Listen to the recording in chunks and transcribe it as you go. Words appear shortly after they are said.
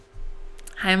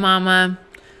Hi, Mama.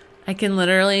 I can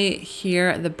literally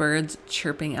hear the birds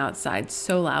chirping outside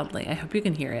so loudly. I hope you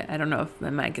can hear it. I don't know if my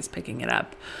mic is picking it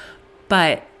up,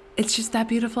 but it's just that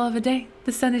beautiful of a day.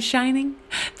 The sun is shining.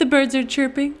 The birds are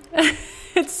chirping.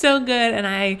 It's so good. And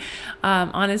I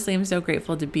honestly am so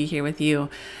grateful to be here with you.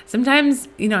 Sometimes,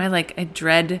 I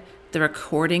dread the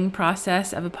recording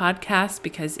process of a podcast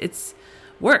because it's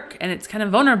work and it's kind of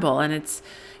vulnerable and it's,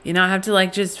 I have to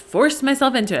just force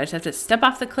myself into it. I just have to step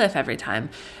off the cliff every time.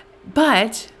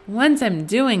 But once I'm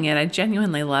doing it, I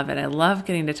genuinely love it. I love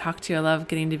getting to talk to you. I love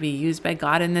getting to be used by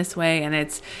God in this way. And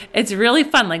it's really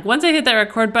fun. Once I hit that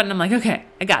record button, I'm like, okay,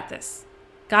 I got this.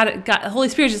 Got it. The Holy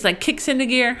Spirit just kicks into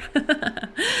gear.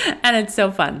 And it's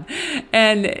so fun.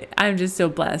 And I'm just so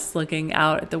blessed looking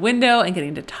out at the window and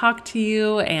getting to talk to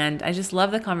you. And I just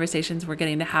love the conversations we're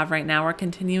getting to have right now. We're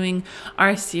continuing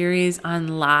our series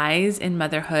on lies in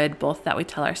motherhood, both that we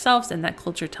tell ourselves and that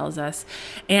culture tells us.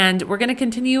 And we're going to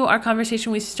continue our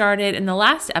conversation we started in the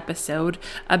last episode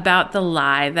about the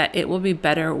lie that it will be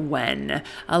better when.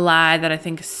 A lie that I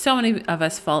think so many of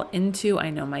us fall into.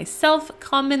 I know myself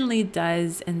commonly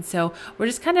does. And so we're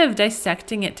just kind of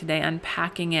dissecting it today,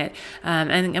 unpacking it,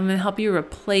 and I'm going to help you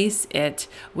replace it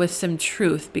with some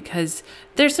truth because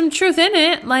there's some truth in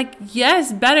it.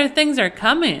 Yes, better things are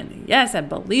coming. Yes, I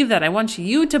believe that. I want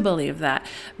you to believe that.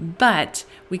 But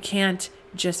we can't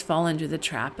just fall into the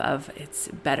trap of it's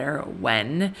better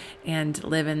when and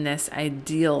live in this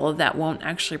ideal that won't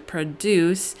actually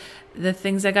produce the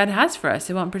things that God has for us.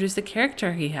 It won't produce the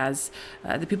character He has,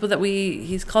 the people that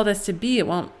He's called us to be. It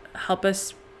won't help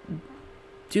us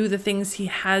do the things He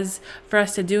has for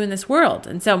us to do in this world.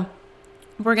 And so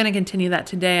we're going to continue that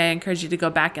today. I encourage you to go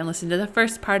back and listen to the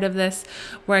first part of this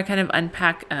where I kind of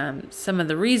unpack some of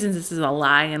the reasons this is a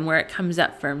lie and where it comes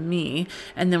up for me.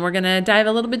 And then we're going to dive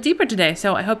a little bit deeper today.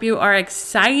 So I hope you are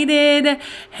excited.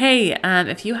 Hey,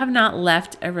 if you have not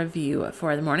left a review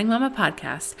for the Morning Mama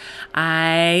podcast,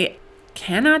 I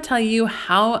cannot tell you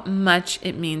how much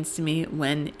it means to me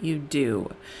when you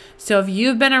do. So if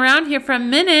you've been around here for a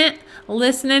minute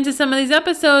listening to some of these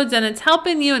episodes and it's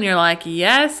helping you and you're like,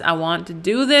 yes, I want to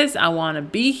do this. I want to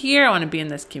be here. I want to be in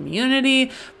this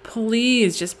community.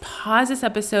 Please just pause this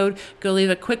episode. Go leave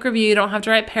a quick review. You don't have to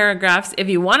write paragraphs. If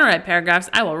you want to write paragraphs,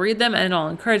 I will read them and it'll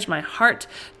encourage my heart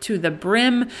to the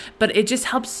brim. But it just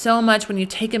helps so much when you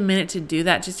take a minute to do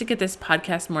that, just to get this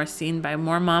podcast more seen by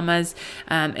more mamas.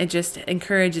 It just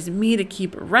encourages me to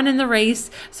keep running the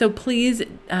race. So please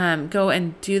go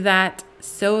and do that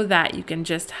so that you can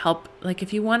just help.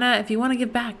 If you wanna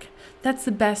give back, that's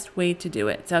the best way to do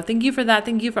it. So thank you for that.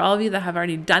 Thank you for all of you that have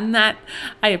already done that.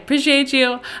 I appreciate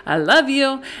you. I love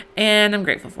you. And I'm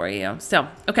grateful for you. So,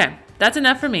 okay, that's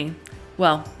enough for me.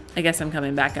 Well, I guess I'm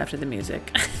coming back after the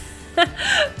music.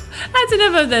 That's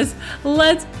enough of this.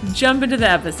 Let's jump into the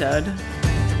episode.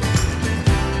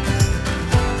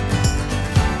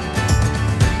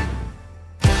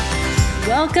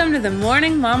 Welcome to the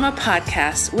Morning Mama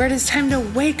podcast, where it is time to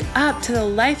wake up to the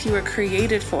life you were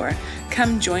created for.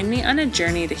 Come join me on a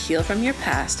journey to heal from your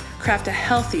past, craft a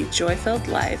healthy, joy-filled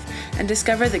life, and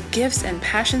discover the gifts and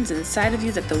passions inside of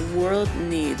you that the world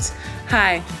needs.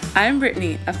 Hi, I'm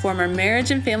Brittany, a former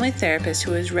marriage and family therapist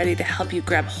who is ready to help you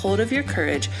grab hold of your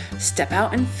courage, step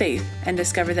out in faith, and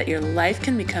discover that your life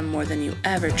can become more than you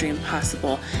ever dreamed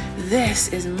possible.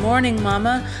 This is Morning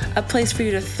Mama, a place for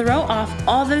you to throw off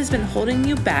all that has been holding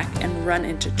you back and run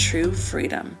into true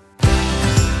freedom.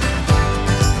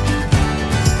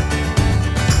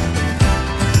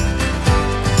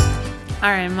 All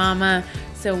right, Mama.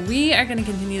 So we are going to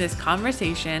continue this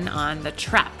conversation on the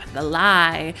trap, the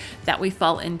lie that we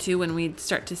fall into when we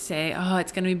start to say, oh,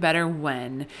 it's going to be better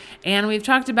when. And we've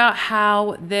talked about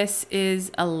how this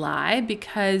is a lie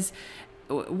because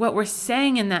what we're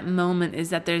saying in that moment is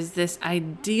that there's this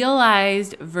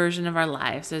idealized version of our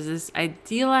lives. There's this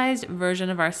idealized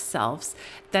version of ourselves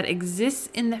that exists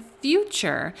in the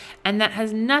future and that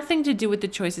has nothing to do with the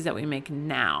choices that we make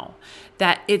now.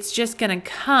 That it's just going to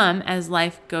come as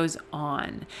life goes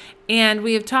on. And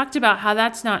we have talked about how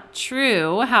that's not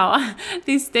true, how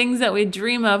these things that we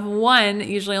dream of, one,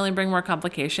 usually only bring more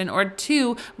complication, or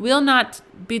two, will not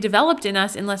be developed in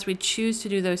us unless we choose to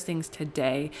do those things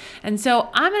today. And so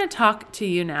I'm going to talk to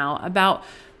you now about,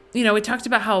 we talked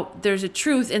about how there's a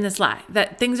truth in this lie,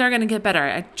 that things are going to get better.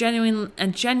 I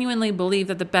genuinely believe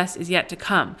that the best is yet to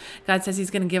come. God says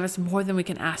He's going to give us more than we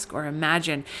can ask or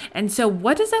imagine. And so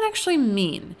what does that actually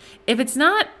mean? If it's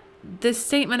not this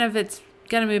statement of it's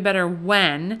going to be better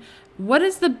when, what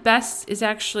is the best is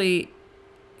actually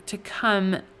to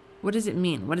come? What does it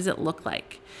mean? What does it look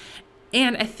like?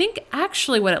 And I think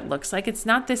actually what it looks like, it's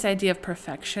not this idea of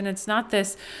perfection. It's not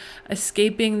this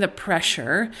escaping the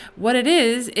pressure. What it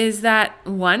is that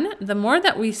one, the more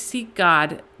that we seek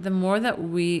God, the more that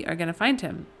we are going to find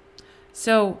him.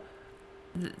 So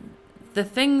the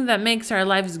thing that makes our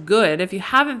lives good, if you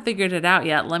haven't figured it out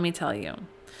yet, let me tell you,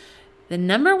 the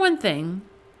number one thing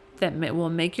that will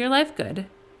make your life good,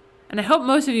 and I hope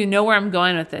most of you know where I'm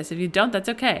going with this. If you don't, that's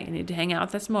okay. You need to hang out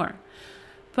with us more.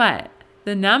 But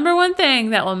the number one thing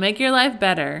that will make your life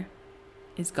better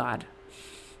is God.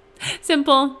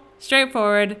 Simple,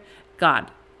 straightforward,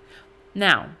 God.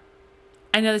 Now,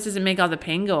 I know this doesn't make all the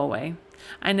pain go away.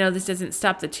 I know this doesn't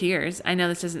stop the tears. I know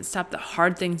this doesn't stop the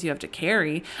hard things you have to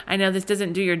carry. I know this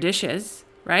doesn't do your dishes,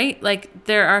 right? Like,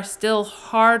 there are still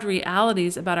hard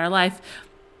realities about our life.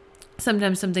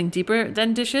 Sometimes something deeper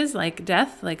than dishes, like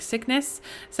death, like sickness.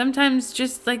 Sometimes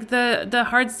just like the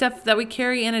hard stuff that we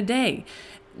carry in a day.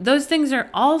 Those things are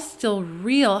all still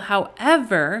real.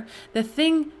 However, the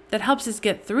thing that helps us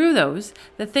get through those,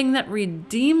 the thing that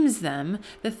redeems them,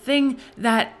 the thing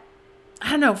that,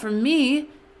 I don't know, for me,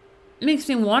 makes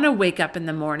me want to wake up in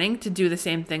the morning to do the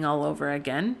same thing all over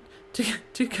again,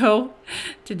 to go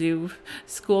to do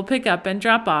school pickup and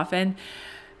drop off and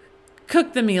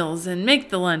cook the meals and make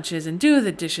the lunches and do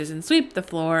the dishes and sweep the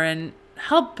floor and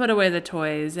help put away the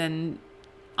toys and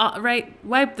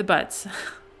wipe the butts.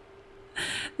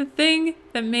 The thing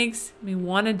that makes me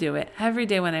want to do it every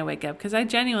day when I wake up, because I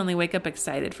genuinely wake up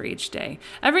excited for each day.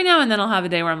 Every now and then I'll have a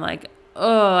day where I'm like,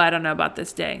 oh, I don't know about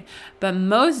this day. But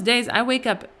most days I wake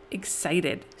up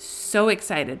excited, so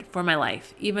excited for my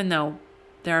life, even though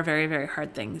there are very, very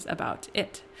hard things about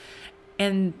it.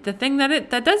 And the thing that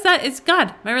does that is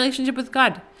God, my relationship with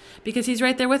God, because he's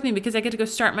right there with me, because I get to go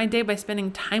start my day by spending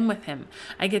time with him.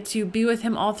 I get to be with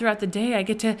him all throughout the day. I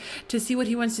get to see what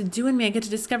he wants to do in me. I get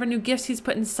to discover new gifts he's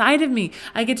put inside of me.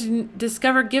 I get to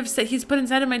discover gifts that he's put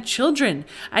inside of my children.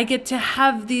 I get to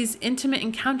have these intimate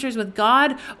encounters with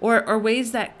God, or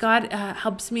ways that God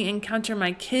helps me encounter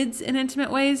my kids in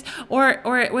intimate ways, or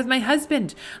with my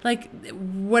husband. Like,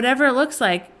 whatever it looks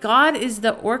like, God is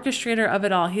the orchestrator of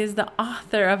it all. He is the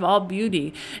author of all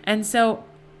beauty. And so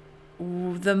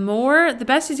the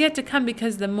best is yet to come,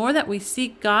 because the more that we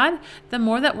seek God, the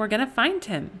more that we're going to find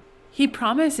him. He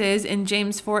promises in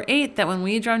James 4:8 that when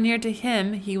we draw near to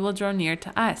him, he will draw near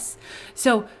to us.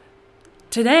 So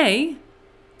today,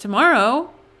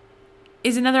 tomorrow,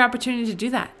 is another opportunity to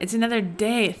do that. It's another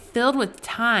day filled with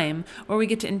time where we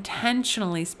get to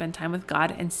intentionally spend time with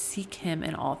God and seek him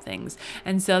in all things.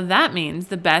 And so that means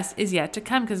the best is yet to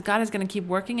come, because God is going to keep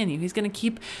working in you. He's going to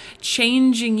keep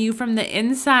changing you from the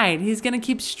inside. He's going to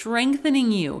keep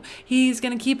strengthening you. He's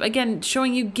going to keep, again,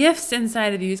 showing you gifts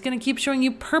inside of you. He's going to keep showing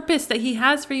you purpose that he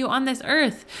has for you on this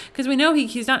earth, because we know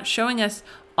he's not showing us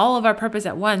all of our purpose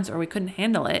at once, or we couldn't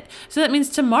handle it. So that means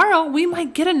tomorrow we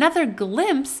might get another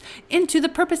glimpse into the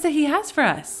purpose that he has for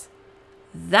us.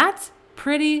 That's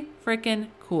pretty freaking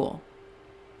cool.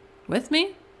 With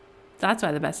me? That's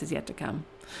why the best is yet to come.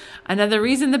 Another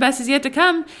reason the best is yet to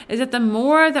come is that the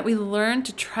more that we learn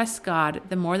to trust God,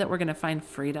 the more that we're going to find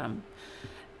freedom.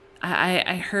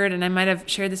 I heard, and I might have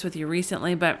shared this with you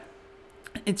recently, but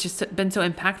it's just been so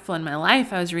impactful in my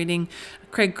life. I was reading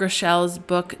Craig Groeschel's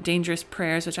book, Dangerous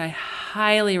Prayers, which I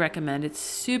highly recommend. It's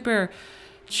super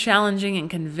challenging and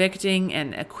convicting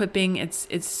and equipping. It's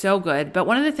so good. But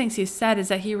one of the things he said is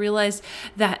that he realized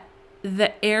that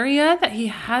the area that he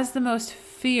has the most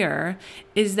fear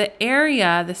is the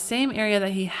same area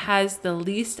that he has the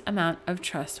least amount of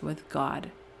trust with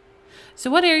God.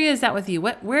 So what area is that with you?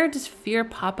 Where does fear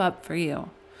pop up for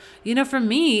you? You know, for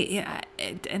me,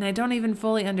 and I don't even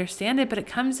fully understand it, but it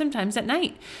comes sometimes at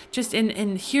night, just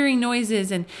in hearing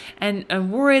noises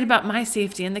and worried about my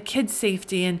safety and the kids'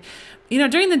 safety. And, you know,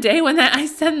 during the day when I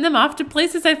send them off to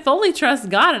places, I fully trust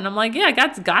God. And I'm like, yeah,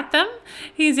 God's got them.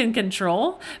 He's in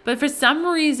control. But for some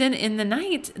reason in the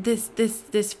night,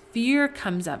 this fear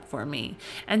comes up for me.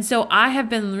 And so I have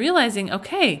been realizing,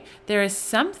 okay, there is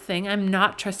something I'm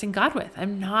not trusting God with.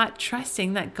 I'm not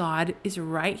trusting that God is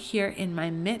right here in my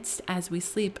midst as we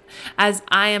sleep, as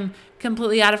I am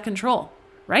completely out of control,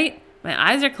 right? My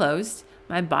eyes are closed.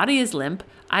 My body is limp.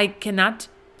 I cannot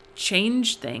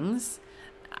change things.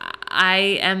 I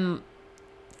am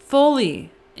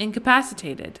fully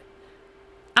incapacitated,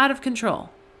 out of control.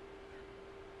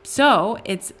 So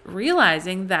it's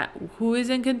realizing that who is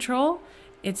in control?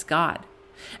 It's God.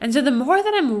 And so the more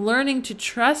that I'm learning to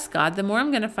trust God, the more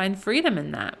I'm going to find freedom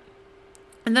in that.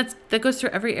 And that goes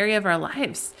through every area of our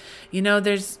lives. You know,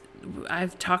 there's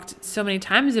I've talked so many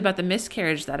times about the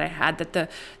miscarriage that I had,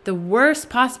 that the worst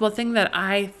possible thing that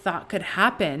I thought could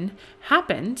happen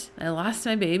happened. I lost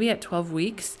my baby at 12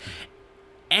 weeks.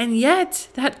 And yet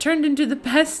that turned into the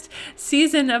best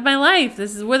season of my life.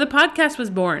 This is where the podcast was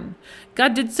born.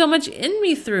 God did so much in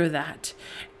me through that.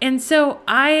 And so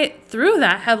I, through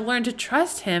that, have learned to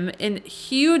trust him in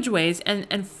huge ways.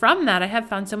 And from that, I have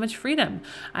found so much freedom.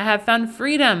 I have found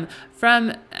freedom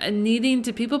from needing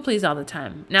to people please all the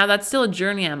time. Now, that's still a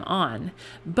journey I'm on.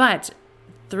 But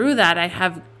through that, I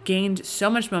have gained so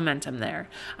much momentum there.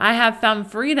 I have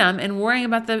found freedom in worrying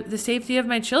about the safety of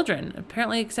my children,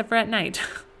 apparently except for at night.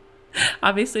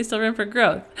 Obviously still room for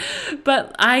growth.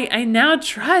 But I now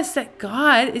trust that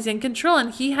God is in control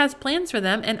and he has plans for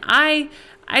them. And I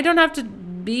don't have to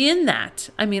be in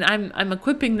that. I mean, I'm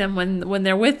equipping them when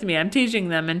they're with me. I'm teaching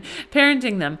them and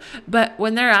parenting them. But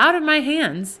when they're out of my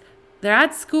hands, they're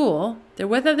at school, they're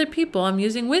with other people. I'm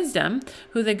using wisdom,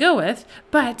 who they go with,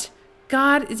 but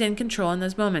God is in control in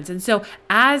those moments. And so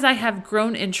as I have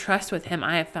grown in trust with him,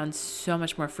 I have found so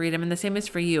much more freedom. And the same is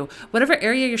for you. Whatever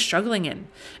area you're struggling in,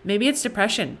 maybe it's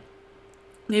depression.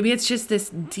 Maybe it's just this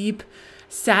deep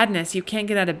sadness. You can't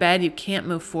get out of bed. You can't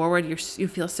move forward. You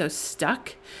feel so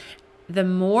stuck. The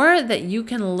more that you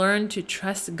can learn to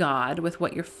trust God with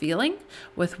what you're feeling,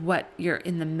 with what you're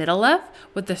in the middle of,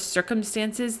 with the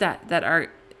circumstances that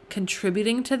are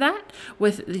contributing to that,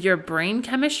 with your brain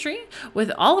chemistry,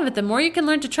 with all of it, the more you can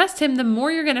learn to trust him, the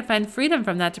more you're going to find freedom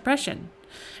from that depression.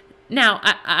 Now,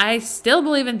 I still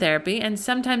believe in therapy, and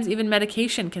sometimes even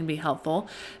medication can be helpful,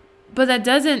 but that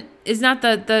is not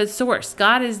the source.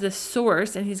 God is the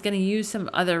source, and he's going to use some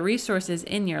other resources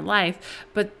in your life.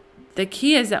 But the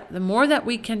key is that the more that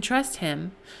we can trust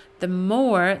him, the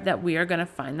more that we are going to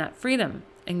find that freedom.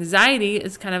 Anxiety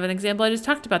is kind of an example I just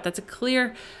talked about. That's a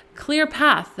clear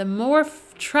path. The more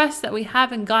trust that we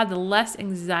have in God, the less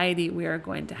anxiety we are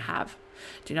going to have.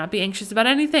 Do not be anxious about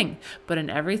anything, but in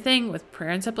everything with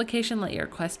prayer and supplication, let your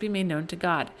requests be made known to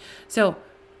God. So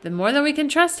the more that we can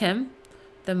trust him,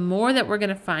 the more that we're going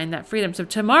to find that freedom. So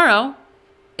tomorrow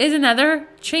is another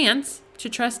chance to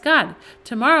trust God.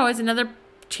 Tomorrow is another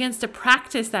chance to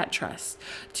practice that trust,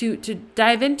 to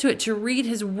dive into it, to read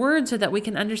his word so that we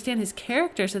can understand his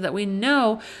character, so that we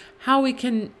know how we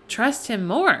can trust him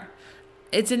more.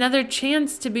 It's another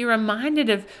chance to be reminded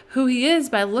of who he is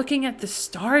by looking at the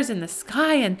stars in the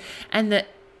sky and the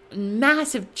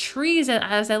massive trees.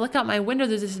 As I look out my window,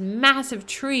 there's this massive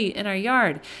tree in our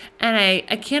yard, and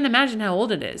I can't imagine how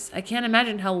old it is. I can't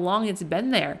imagine how long it's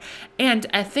been there. And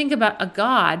I think about a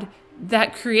God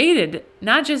that created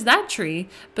not just that tree,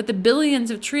 but the billions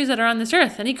of trees that are on this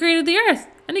earth. And he created the earth,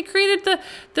 and he created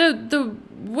the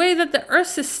way that the earth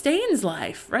sustains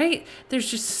life, right?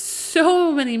 There's just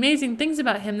so many amazing things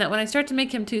about him that when I start to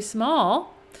make him too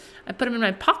small, I put him in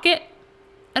my pocket.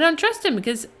 I don't trust him,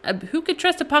 because who could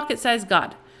trust a pocket-sized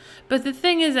God? But the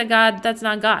thing is that God, that's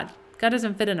not God. God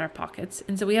doesn't fit in our pockets.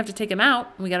 And so we have to take him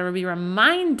out, and we got to be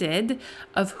reminded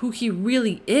of who he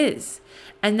really is,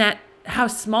 and that how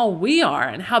small we are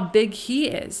and how big he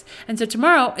is. And so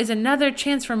tomorrow is another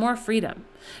chance for more freedom,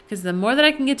 because the more that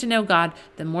I can get to know God,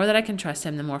 the more that I can trust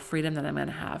him, the more freedom that I'm going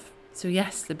to have. So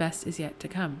yes, the best is yet to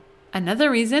come.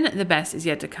 Another reason the best is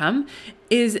yet to come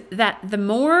is that the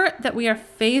more that we are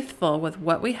faithful with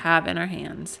what we have in our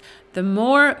hands, the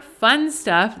more fun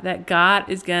stuff that God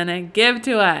is going to give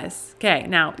to us. Okay,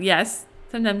 now, yes,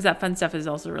 sometimes that fun stuff is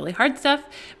also really hard stuff.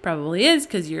 Probably is,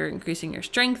 because you're increasing your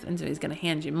strength, and so he's going to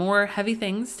hand you more heavy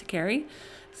things to carry.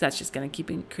 So that's just going to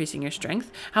keep increasing your strength.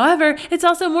 However, it's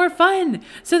also more fun.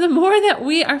 So the more that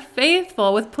we are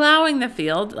faithful with plowing the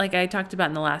field, like I talked about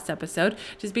in the last episode,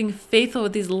 just being faithful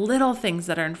with these little things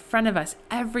that are in front of us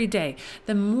every day,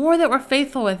 the more that we're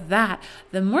faithful with that,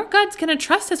 the more God's going to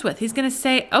trust us with. He's going to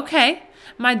say, okay,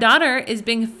 my daughter is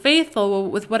being faithful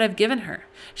with what I've given her.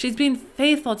 She's being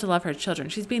faithful to love her children.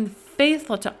 She's being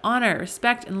faithful to honor,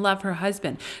 respect, and love her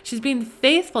husband. She's being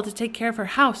faithful to take care of her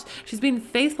house. She's being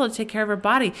faithful to take care of her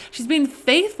body. She's being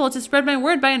faithful to spread my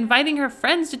word by inviting her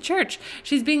friends to church.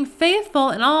 She's being faithful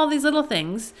in all these little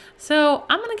things. So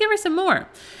I'm going to give her some more.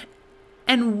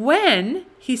 And when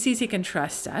he sees he can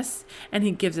trust us and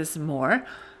he gives us more,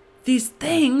 these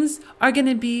things are going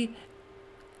to be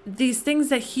these things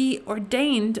that he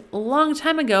ordained a long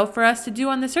time ago for us to do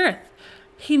on this earth.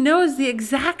 He knows the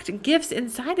exact gifts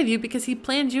inside of you because he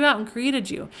planned you out and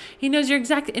created you. He knows your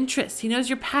exact interests. He knows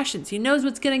your passions. He knows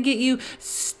what's going to get you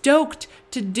stoked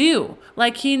to do.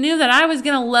 Like he knew that I was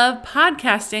going to love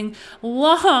podcasting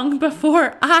long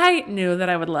before I knew that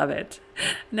I would love it.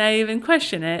 And I even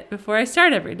question it before I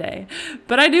start every day.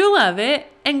 But I do love it.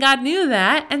 And God knew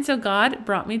that. And so God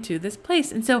brought me to this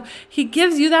place. And so he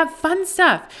gives you that fun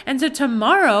stuff. And so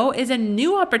tomorrow is a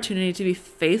new opportunity to be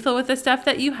faithful with the stuff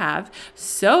that you have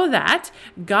so that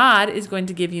God is going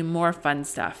to give you more fun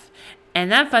stuff.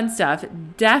 And that fun stuff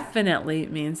definitely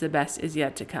means the best is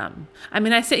yet to come. I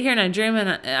mean, I sit here and I dream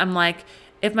and I'm like,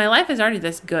 if my life is already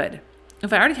this good,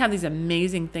 if I already have these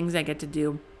amazing things I get to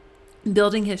do,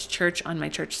 building his church on my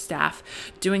church staff,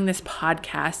 doing this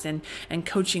podcast and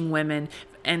coaching women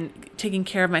and taking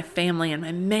care of my family and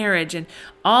my marriage and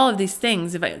all of these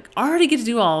things, if I already get to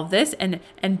do all of this and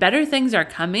better things are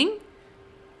coming,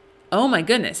 oh my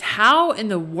goodness, how in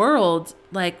the world,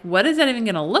 like, what is that even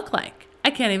going to look like? I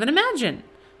can't even imagine.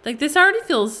 Like, this already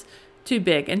feels too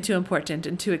big and too important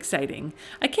and too exciting.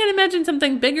 I can't imagine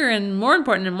something bigger and more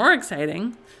important and more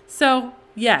exciting. So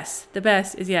yes, the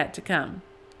best is yet to come.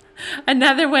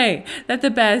 Another way that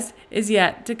the best is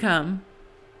yet to come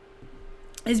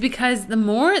is because the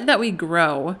more that we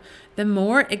grow, the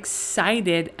more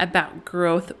excited about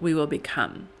growth we will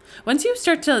become. Once you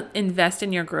start to invest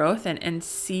in your growth and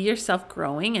see yourself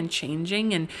growing and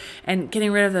changing and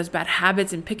getting rid of those bad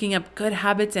habits and picking up good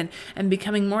habits and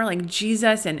becoming more like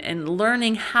Jesus and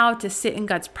learning how to sit in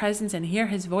God's presence and hear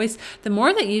his voice, the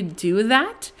more that you do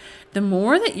that, the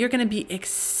more that you're going to be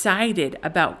excited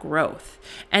about growth.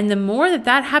 And the more that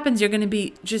that happens, you're going to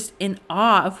be just in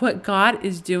awe of what God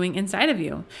is doing inside of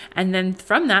you. And then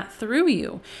from that, through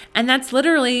you. And that's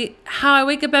literally how I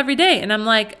wake up every day. And I'm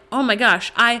like, oh my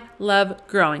gosh, I love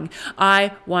growing.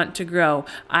 I want to grow.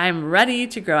 I'm ready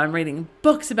to grow. I'm reading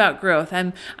books about growth.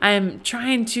 I'm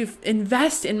trying to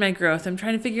invest in my growth. I'm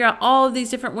trying to figure out all of these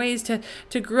different ways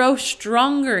to grow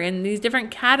stronger in these different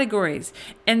categories.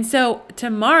 And so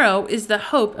tomorrow is the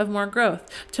hope of more growth.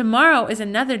 Tomorrow is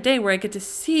another day where I get to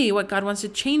see what God wants to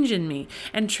change in me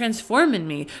and transform in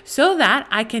me so that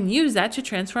I can use that to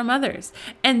transform others.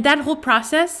 And that whole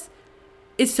process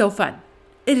is so fun.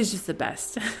 It is just the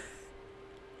best.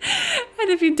 And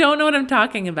if you don't know what I'm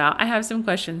talking about, I have some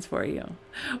questions for you.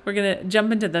 We're going to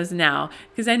jump into those now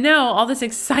because I know all this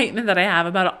excitement that I have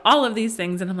about all of these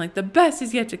things. And I'm like, the best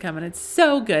is yet to come. And it's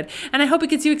so good. And I hope it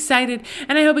gets you excited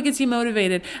and I hope it gets you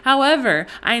motivated. However,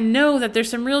 I know that there's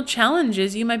some real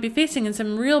challenges you might be facing and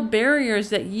some real barriers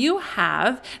that you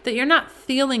have that you're not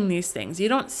feeling these things. You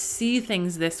don't see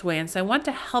things this way. And so I want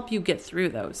to help you get through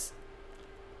those.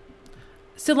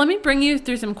 So let me bring you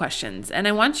through some questions, and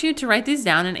I want you to write these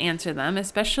down and answer them,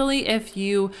 especially if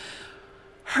you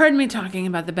heard me talking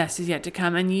about the best is yet to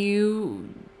come and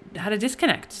you had a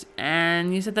disconnect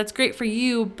and you said, that's great for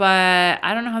you, but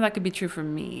I don't know how that could be true for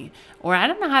me, or I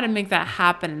don't know how to make that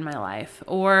happen in my life,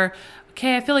 or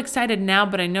okay, I feel excited now,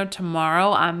 but I know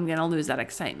tomorrow I'm going to lose that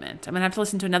excitement. I'm going to have to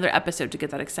listen to another episode to get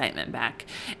that excitement back.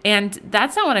 And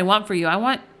that's not what I want for you. I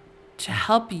want to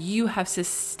help you have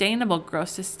sustainable growth,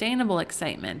 sustainable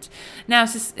excitement. Now,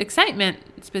 excitement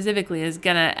specifically is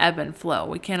going to ebb and flow.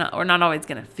 We're not always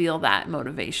going to feel that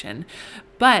motivation,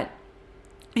 but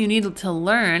you need to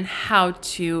learn how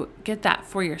to get that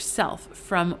for yourself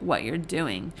from what you're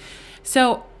doing.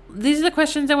 So these are the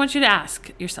questions I want you to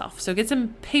ask yourself. So get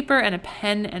some paper and a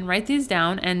pen and write these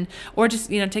down, or just,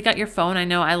 take out your phone. I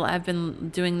know I've been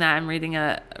doing that. I'm reading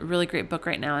a really great book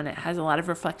right now and it has a lot of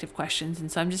reflective questions.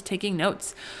 And so I'm just taking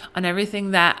notes on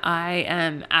everything that I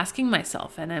am asking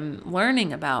myself and I'm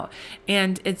learning about.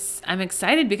 And I'm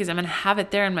excited because I'm going to have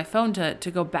it there on my phone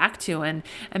to go back to and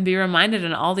be reminded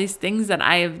on all these things that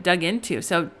I have dug into.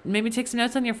 So maybe take some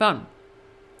notes on your phone.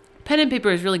 Pen and paper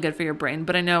is really good for your brain,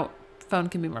 but I know phone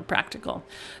can be more practical.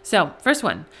 So first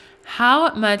one,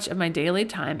 how much of my daily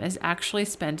time is actually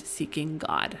spent seeking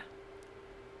God?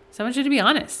 So I want you to be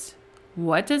honest.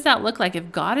 What does that look like?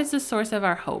 If God is the source of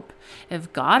our hope,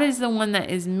 if God is the one that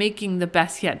is making the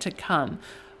best yet to come,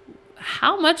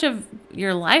 how much of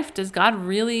your life does God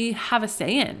really have a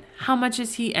say in? How much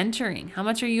is he entering? How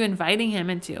much are you inviting him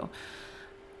into?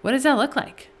 What does that look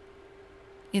like?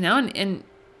 And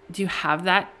do you have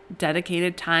that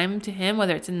dedicated time to him,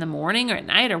 whether it's in the morning or at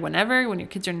night or whenever, when your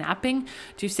kids are napping?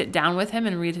 Do you sit down with him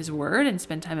and read his word and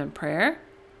spend time in prayer?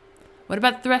 What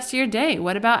about the rest of your day?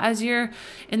 What about as you're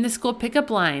in the school pickup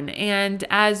line and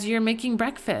as you're making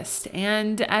breakfast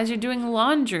and as you're doing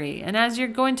laundry and as you're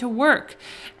going to work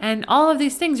and all of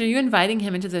these things? Are you inviting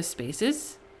him into those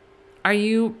spaces? Are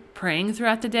you praying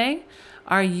throughout the day?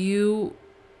 Are you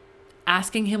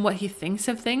asking him what he thinks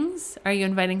of things? Are you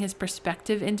inviting his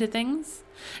perspective into things?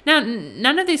 Now,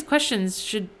 none of these questions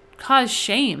should cause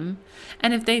shame.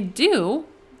 And if they do,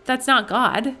 that's not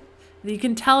God. You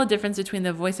can tell a difference between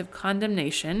the voice of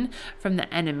condemnation from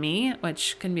the enemy,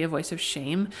 which can be a voice of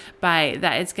shame, by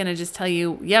that it's going to just tell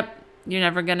you, yep, you're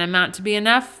never going to amount to be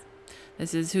enough.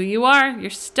 This is who you are. You're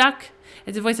stuck.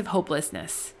 It's a voice of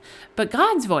hopelessness. But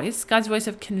God's voice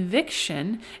of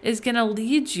conviction, is going to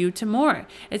lead you to more.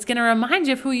 It's going to remind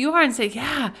you of who you are and say,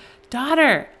 yeah,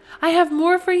 daughter, I have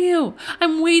more for you.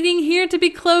 I'm waiting here to be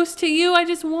close to you. I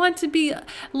just want to be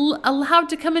allowed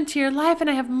to come into your life, and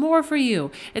I have more for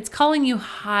you. It's calling you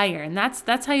higher. And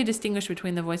that's how you distinguish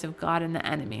between the voice of God and the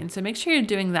enemy. And so make sure you're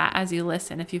doing that as you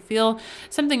listen. If you feel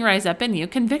something rise up in you,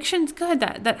 conviction's good.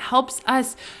 That helps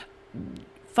us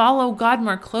follow God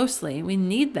more closely. We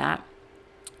need that.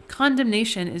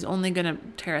 Condemnation is only going to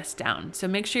tear us down. So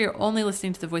make sure you're only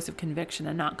listening to the voice of conviction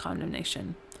and not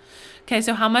condemnation. Okay,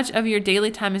 so how much of your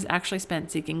daily time is actually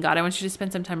spent seeking God? I want you to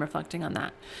spend some time reflecting on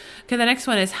that. Okay, the next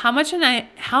one is how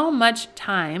much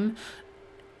time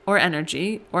or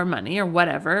energy or money or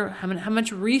whatever, how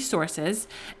much resources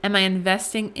am I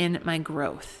investing in my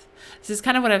growth? This is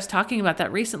kind of what I was talking about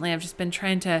that recently. I've just been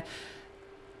trying to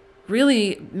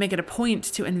really make it a point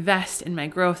to invest in my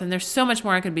growth. And there's so much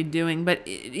more I could be doing, but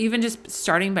even just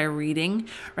starting by reading.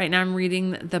 Right now I'm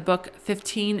reading the book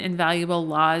 15 Invaluable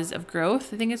Laws of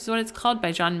Growth. I think it's what it's called,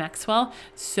 by John Maxwell.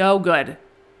 So good.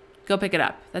 Go pick it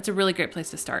up. That's a really great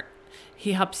place to start.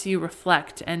 He helps you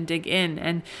reflect and dig in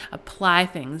and apply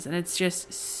things. And it's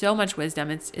just so much wisdom.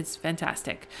 It's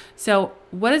fantastic. So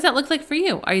what does that look like for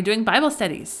you? Are you doing Bible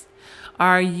studies?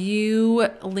 Are you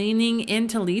leaning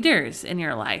into leaders in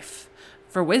your life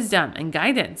for wisdom and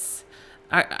guidance?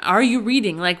 Are you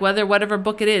reading? Like whatever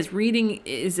book it is, reading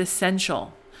is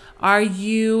essential. Are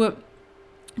you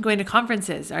going to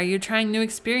conferences? Are you trying new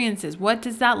experiences? What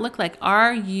does that look like?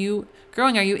 Are you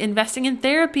growing? Are you investing in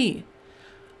therapy?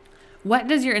 What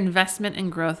does your investment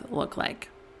in growth look like?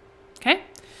 Okay.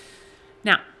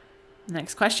 Now,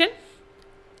 next question.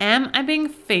 Am I being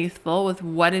faithful with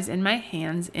what is in my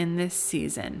hands in this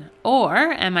season? Or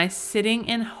am I sitting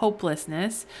in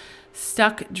hopelessness,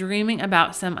 stuck dreaming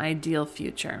about some ideal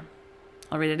future?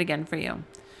 I'll read it again for you.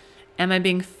 Am I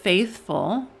being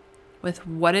faithful with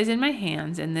what is in my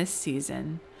hands in this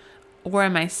season? Or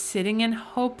am I sitting in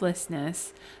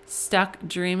hopelessness, stuck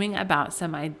dreaming about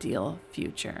some ideal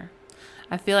future?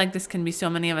 I feel like this can be so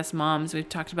many of us moms. We've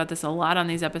talked about this a lot on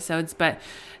these episodes, but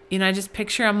I just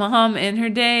picture a mom in her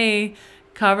day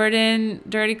covered in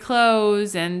dirty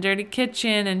clothes and dirty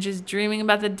kitchen and just dreaming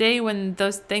about the day when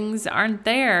those things aren't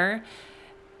there.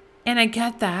 And I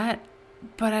get that,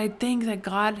 but I think that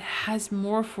God has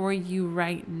more for you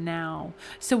right now.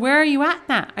 So where are you at in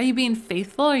that? Are you being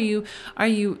faithful? Are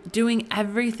you doing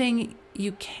everything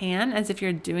you can as if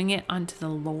you're doing it unto the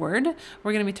Lord?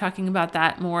 We're going to be talking about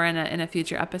that more in a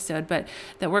future episode, but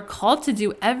that we're called to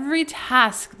do every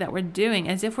task that we're doing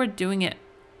as if we're doing it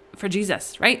for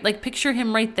Jesus, right? Like picture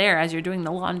him right there as you're doing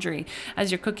the laundry,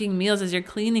 as you're cooking meals, as you're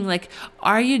cleaning. Like,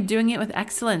 are you doing it with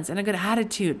excellence and a good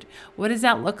attitude? What does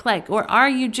that look like? Or are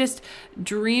you just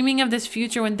dreaming of this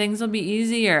future when things will be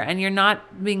easier and you're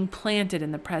not being planted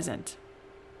in the present?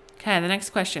 Okay, the next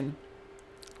question.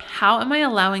 How am I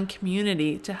allowing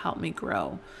community to help me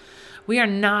grow? We are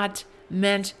not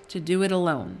meant to do it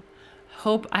alone.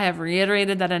 Hope I have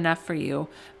reiterated that enough for you,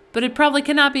 but it probably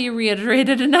cannot be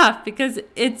reiterated enough because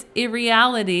it's a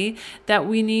reality that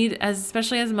we need,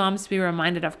 especially as moms, to be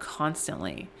reminded of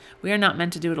constantly. We are not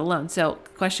meant to do it alone. So the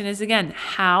question is again,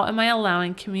 how am I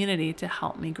allowing community to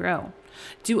help me grow?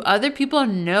 Do other people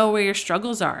know where your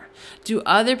struggles are? Do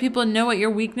other people know what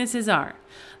your weaknesses are?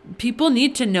 People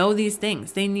need to know these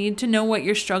things. They need to know what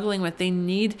you're struggling with. They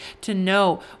need to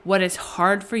know what is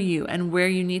hard for you and where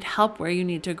you need help, where you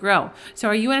need to grow. So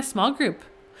are you in a small group?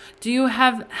 Do you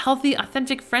have healthy,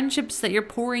 authentic friendships that you're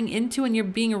pouring into and you're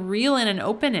being real in and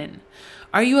open in?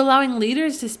 Are you allowing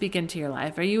leaders to speak into your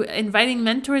life? Are you inviting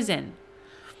mentors in?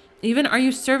 Even are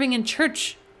you serving in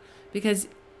church? Because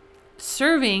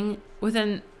serving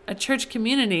within a church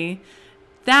community,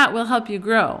 that will help you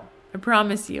grow. I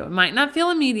promise you. It might not feel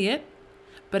immediate,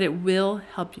 but it will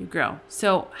help you grow.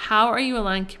 So how are you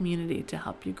allowing community to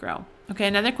help you grow? Okay,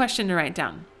 another question to write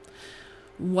down.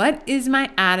 What is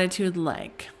my attitude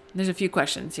like? There's a few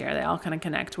questions here. They all kind of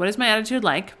connect. What is my attitude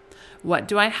like? What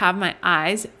do I have my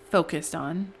eyes focused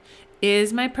on?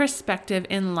 Is my perspective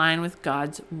in line with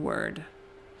God's word?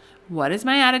 What is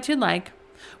my attitude like?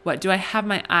 What do I have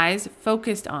my eyes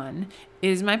focused on?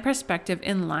 Is my perspective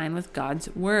in line with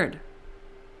God's word?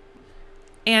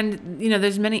 And,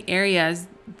 there's many areas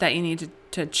that you need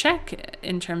to check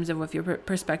in terms of if your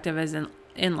perspective is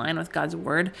in line with God's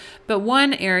word. But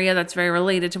one area that's very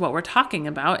related to what we're talking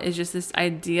about is just this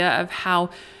idea of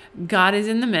how God is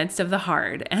in the midst of the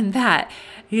hard, and that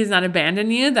he has not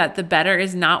abandoned you, that the better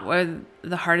is not where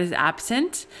the hard is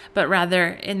absent, but rather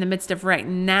in the midst of right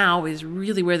now is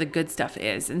really where the good stuff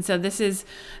is. And so this is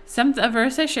a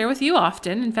verse I share with you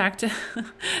often. In fact,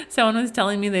 someone was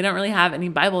telling me they don't really have any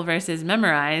Bible verses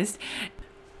memorized,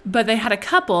 but they had a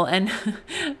couple, and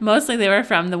mostly they were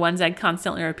from the ones I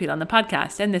constantly repeat on the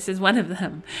podcast. And this is one of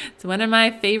them. It's one of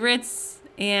my favorites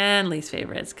and least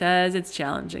favorites because it's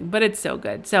challenging, but it's so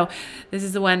good. So this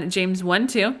is the one, James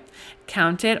 1:2.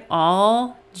 Count it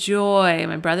all joy,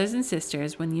 my brothers and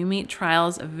sisters, when you meet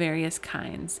trials of various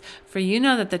kinds. For you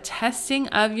know that the testing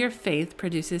of your faith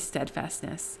produces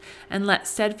steadfastness. And let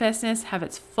steadfastness have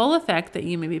its full effect, that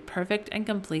you may be perfect and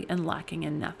complete and lacking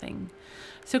in nothing.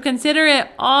 So consider it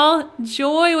all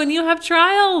joy when you have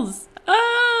trials.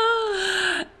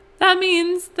 That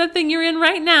means the thing you're in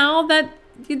right now that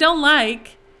you don't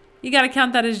like, you got to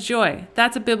count that as joy.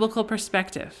 That's a biblical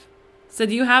perspective. So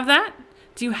do you have that?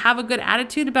 Do you have a good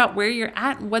attitude about where you're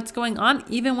at and what's going on,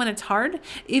 even when it's hard,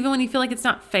 even when you feel like it's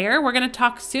not fair? We're going to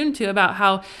talk soon too about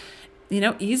how,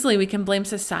 easily we can blame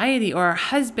society or our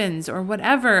husbands or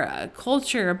whatever,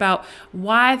 culture, about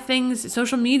why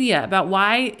social media, about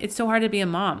why it's so hard to be a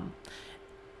mom.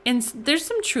 And there's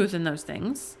some truth in those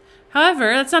things.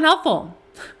 However, that's not helpful.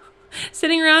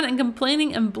 Sitting around and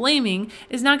complaining and blaming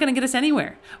is not going to get us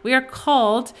anywhere. We are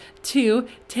called to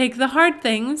take the hard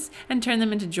things and turn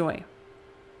them into joy.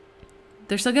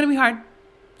 They're still going to be hard,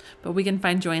 but we can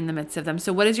find joy in the midst of them.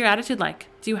 So what is your attitude like?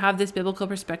 Do you have this biblical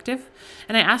perspective?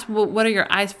 And I ask, well, what are your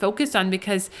eyes focused on?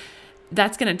 Because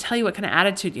that's going to tell you what kind of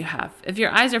attitude you have. If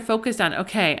your eyes are focused on,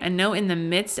 okay, I know in the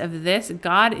midst of this,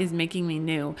 God is making me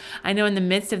new. I know in the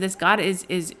midst of this, God is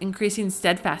increasing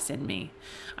steadfast in me.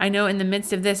 I know in the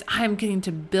midst of this, I am getting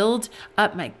to build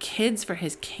up my kids for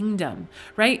his kingdom,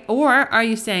 right? Or are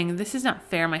you saying, this is not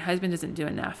fair, my husband doesn't do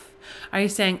enough? Are you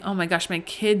saying, oh my gosh, my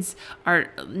kids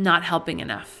are not helping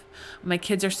enough. My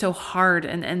kids are so hard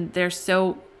and they're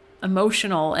so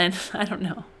emotional and I don't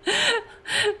know.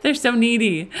 They're so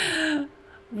needy.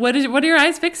 What are your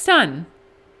eyes fixed on?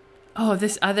 Oh,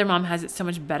 this other mom has it so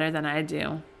much better than I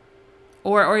do.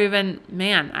 Or even,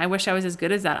 man, I wish I was as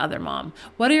good as that other mom.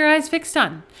 What are your eyes fixed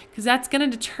on? Because that's going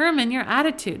to determine your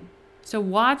attitude. So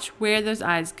watch where those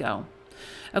eyes go.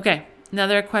 Okay,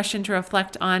 another question to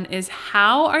reflect on is,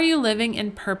 how are you living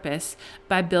in purpose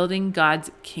by building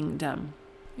God's kingdom?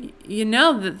 You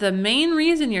know that the main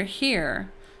reason you're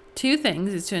here, two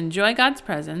things, is to enjoy God's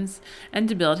presence and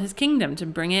to build his kingdom, to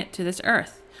bring it to this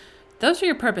earth. Those are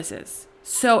your purposes.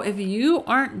 So if you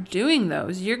aren't doing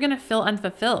those, you're going to feel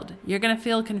unfulfilled. You're going to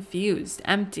feel confused,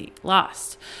 empty,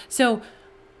 lost. So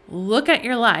look at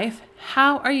your life.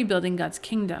 How are you building God's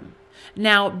kingdom?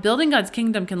 Now, building God's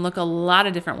kingdom can look a lot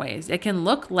of different ways. It can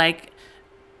look like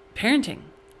parenting.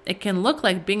 It can look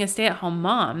like being a stay-at-home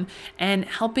mom and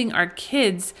helping our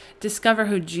kids discover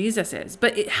who Jesus is.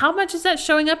 But how much is that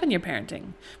showing up in your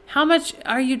parenting? How much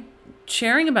are you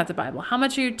sharing about the Bible? How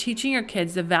much are you teaching your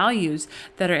kids the values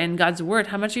that are in God's word?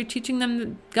 How much are you teaching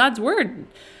them God's word?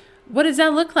 What does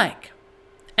that look like?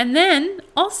 And then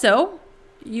also,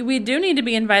 we do need to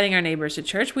be inviting our neighbors to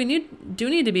church. We do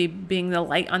need to be being the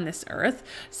light on this earth.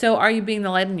 So are you being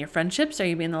the light in your friendships? Are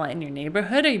you being the light in your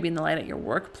neighborhood? Are you being the light at your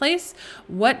workplace?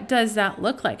 What does that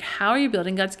look like? How are you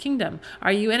building God's kingdom?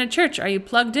 Are you in a church? Are you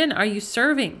plugged in? Are you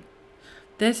serving?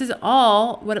 This is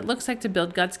all what it looks like to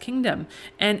build God's kingdom.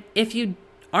 And if you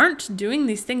aren't doing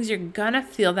these things, you're going to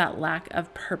feel that lack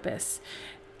of purpose.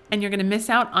 And you're going to miss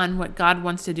out on what God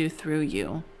wants to do through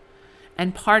you.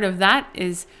 And part of that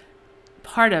is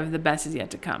part of the best is yet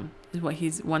to come, is what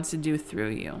he wants to do through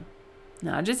you.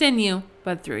 Not just in you,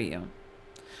 but through you.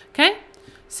 Okay?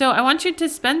 So I want you to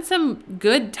spend some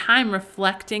good time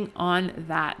reflecting on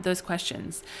those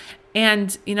questions.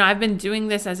 And, I've been doing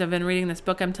this as I've been reading this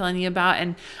book I'm telling you about,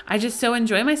 and I just so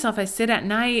enjoy myself. I sit at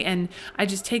night and I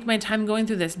just take my time going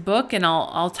through this book, and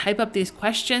I'll type up these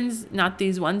questions, not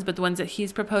these ones, but the ones that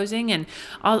he's proposing. And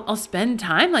I'll spend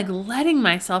time like letting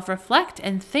myself reflect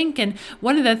and think. And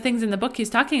one of the things in the book he's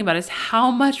talking about is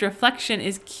how much reflection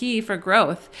is key for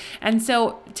growth. And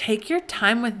so take your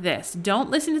time with this. Don't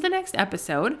listen to the next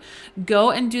episode.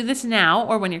 Go and do this now,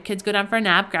 or when your kids go down for a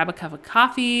nap, grab a cup of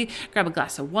coffee, grab a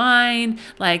glass of wine.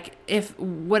 Like, if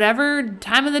whatever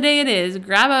time of the day it is,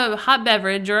 grab a hot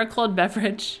beverage or a cold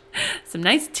beverage, some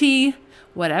nice tea,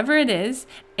 whatever it is,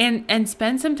 and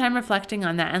spend some time reflecting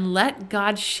on that and let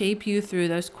God shape you through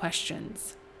those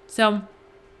questions. So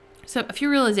a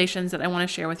few realizations that I want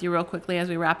to share with you real quickly as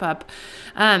we wrap up.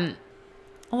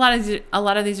 A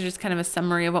lot of these are just kind of a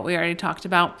summary of what we already talked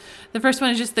about. The first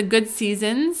one is just the good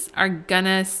seasons are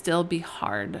gonna still be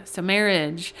hard. So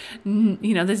marriage,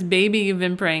 this baby you've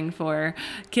been praying for,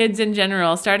 kids in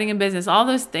general, starting a business, all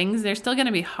those things, they're still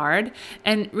gonna be hard.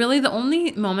 And really the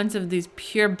only moments of these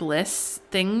pure bliss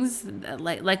things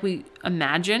like we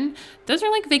imagine, those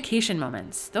are like vacation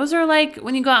moments. Those are like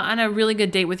when you go out on a really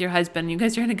good date with your husband, you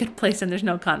guys are in a good place and there's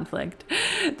no conflict.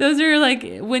 Those are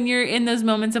like when you're in those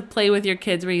moments of play with your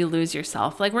kids where you lose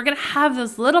yourself. Like we're going to have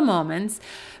those little moments,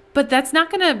 but that's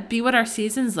not going to be what our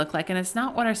seasons look like. And it's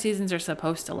not what our seasons are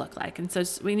supposed to look like. And so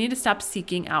we need to stop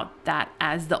seeking out that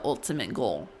as the ultimate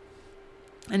goal.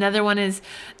 Another one is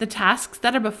the tasks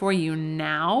that are before you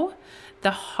now,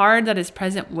 the hard that is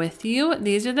present with you.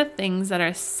 These are the things that are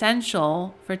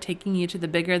essential for taking you to the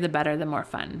bigger, the better, the more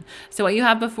fun. So what you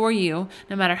have before you,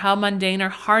 no matter how mundane or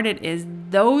hard it is,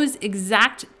 those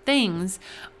exact things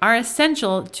are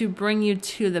essential to bring you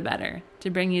to the better,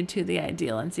 to bring you to the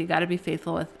ideal. And so you got to be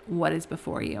faithful with what is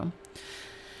before you.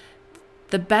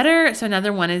 So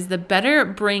another one is the better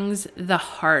brings the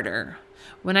harder.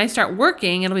 When I start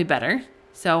working, it'll be better.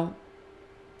 So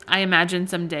I imagine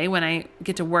someday when I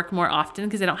get to work more often,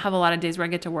 because I don't have a lot of days where I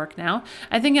get to work now,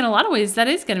 I think in a lot of ways that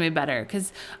is going to be better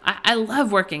because I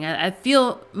love working. I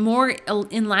feel more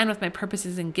in line with my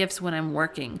purposes and gifts when I'm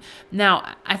working.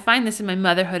 Now, I find this in my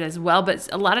motherhood as well, but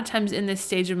a lot of times in this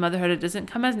stage of motherhood, it doesn't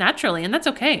come as naturally, and that's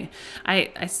okay.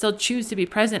 I still choose to be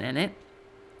present in it,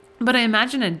 but I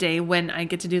imagine a day when I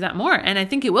get to do that more, and I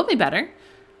think it will be better.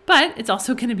 But it's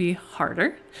also going to be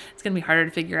harder. It's going to be harder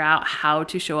to figure out how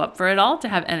to show up for it all, to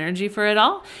have energy for it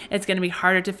all. It's going to be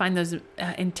harder to find those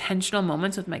intentional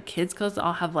moments with my kids because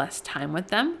I'll have less time with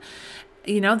them.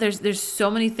 There's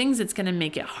so many things that's going to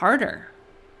make it harder.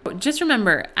 But just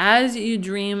remember, as you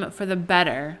dream for the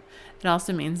better, it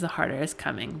also means the harder is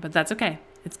coming. But that's okay.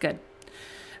 It's good.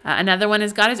 Another one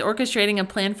is God is orchestrating a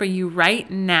plan for you right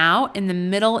now in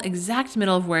the exact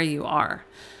middle of where you are.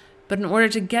 But in order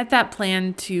to get that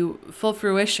plan to full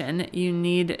fruition, you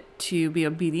need to be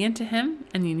obedient to Him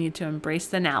and you need to embrace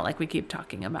the now, like we keep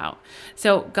talking about.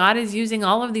 So God is using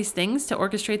all of these things to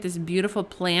orchestrate this beautiful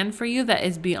plan for you that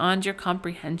is beyond your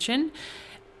comprehension.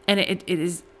 And it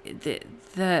is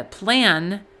the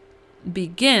plan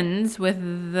begins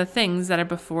with the things that are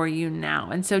before you now.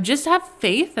 And so just have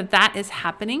faith that is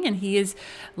happening and He is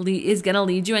going to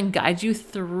lead you and guide you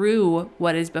through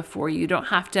what is before you. You don't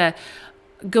have to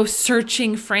go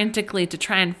searching frantically to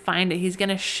try and find it. He's going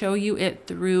to show you it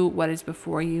through what is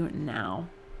before you now.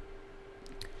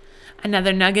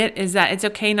 Another nugget is that it's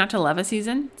okay not to love a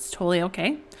season. It's totally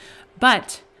okay.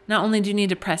 But not only do you need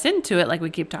to press into it, like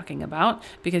we keep talking about,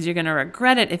 because you're going to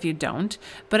regret it if you don't,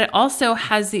 but it also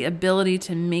has the ability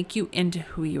to make you into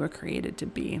who you were created to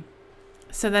be.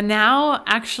 So the now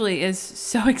actually is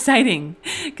so exciting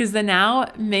because the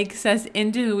now makes us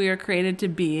into who we were created to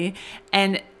be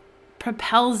and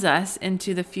propels us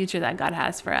into the future that God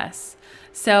has for us.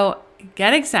 So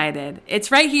get excited. It's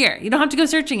right here. You don't have to go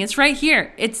searching. It's right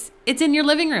here. It's in your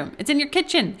living room. It's in your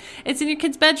kitchen. It's in your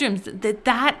kids' bedrooms.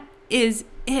 That is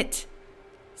it.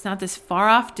 It's not this far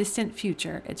off, distant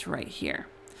future. It's right here.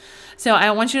 So I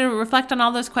want you to reflect on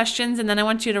all those questions, and then I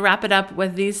want you to wrap it up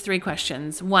with these 3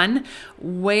 questions. 1,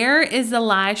 where is the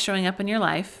lie showing up in your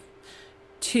life?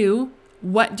 2,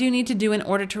 what do you need to do in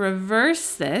order to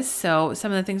reverse this? So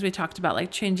some of the things we talked about, like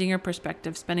changing your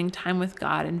perspective, spending time with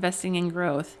God, investing in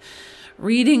growth,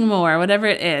 reading more, whatever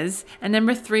it is. And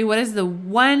number 3, what is the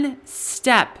one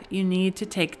step you need to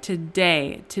take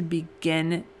today to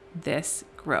begin this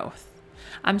growth?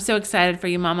 I'm so excited for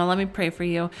you, Mama. Let me pray for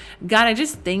you. God, I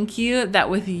just thank you that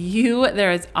with you,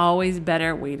 there is always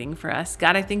better waiting for us.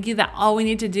 God, I thank you that all we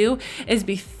need to do is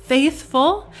be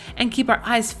faithful and keep our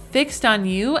eyes fixed on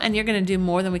you, and you're going to do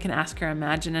more than we can ask or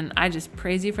imagine. And I just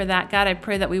praise you for that, God. I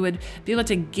pray that we would be able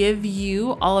to give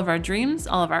you all of our dreams,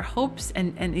 all of our hopes,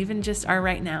 and even just our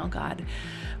right now, God.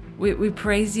 We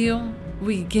praise you.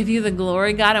 We give you the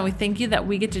glory, God, and we thank you that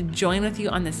we get to join with you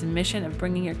on this mission of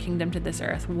bringing your kingdom to this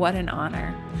earth. What an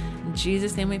honor. In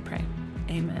Jesus' name we pray.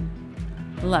 Amen.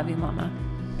 Love you, Mama.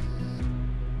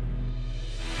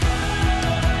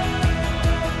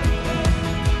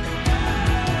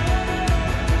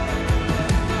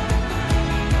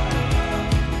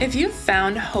 If you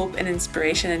found hope and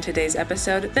inspiration in today's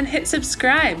episode, then hit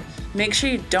subscribe. Make sure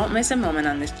you don't miss a moment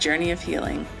on this journey of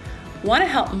healing. Want to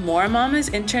help more mamas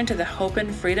enter into the hope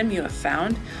and freedom you have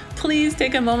found? Please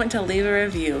take a moment to leave a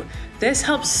review. This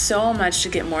helps so much to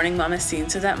get Morning Mama seen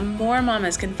so that more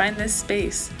mamas can find this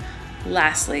space.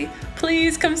 Lastly,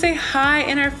 please come say hi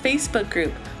in our Facebook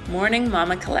group, Morning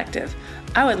Mama Collective.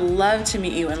 I would love to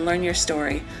meet you and learn your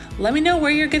story. Let me know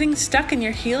where you're getting stuck in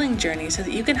your healing journey so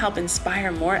that you can help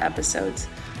inspire more episodes.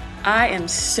 I am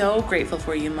so grateful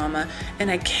for you, Mama,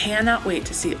 and I cannot wait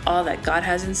to see all that God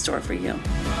has in store for you.